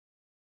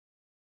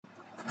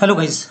Hello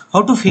guys,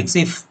 how to fix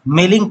if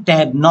mailing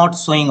tab not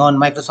showing on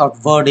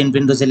Microsoft Word in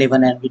Windows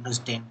 11 and Windows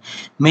 10.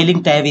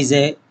 Mailing tab is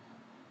a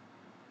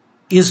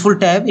useful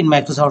tab in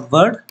Microsoft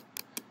Word.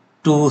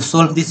 To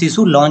solve this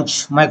issue,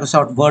 launch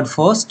Microsoft Word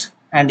first,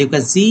 and you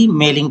can see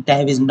mailing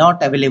tab is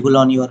not available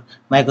on your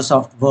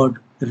Microsoft Word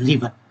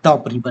ribbon,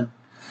 top ribbon.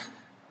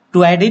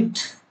 To add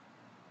it,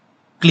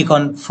 click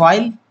on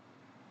File,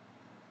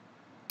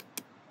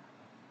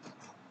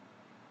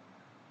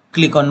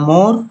 click on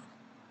More,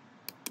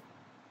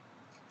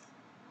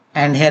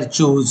 and here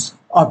choose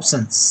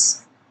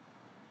Options.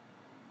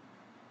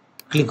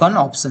 Click on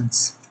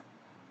Options,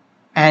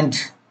 and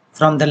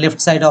from the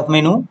left side of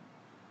menu,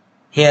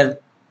 here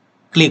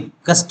click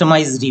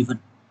Customize Ribbon,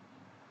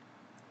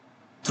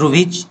 through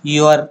which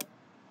you are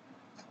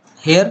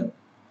here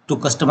to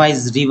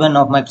customize ribbon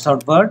of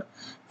Microsoft Word.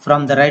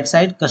 From the right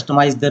side,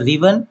 customize the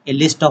ribbon, a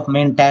list of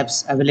main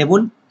tabs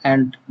available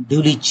and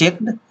duly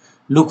checked.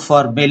 Look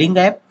for mailing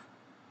app,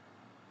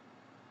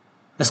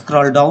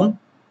 scroll down,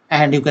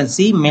 and you can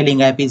see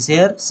mailing app is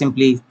here.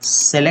 Simply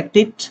select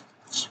it,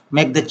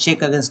 make the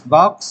check against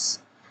box,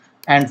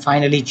 and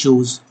finally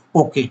choose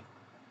OK.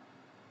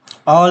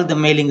 All the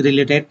mailing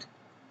related,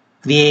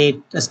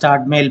 create,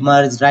 start mail,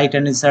 merge, write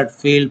and insert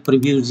field,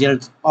 preview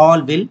results,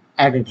 all will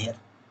added here.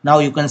 Now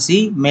you can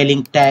see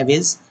mailing tab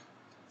is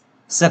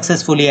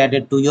successfully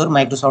added to your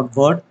Microsoft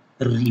Word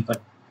ribbon.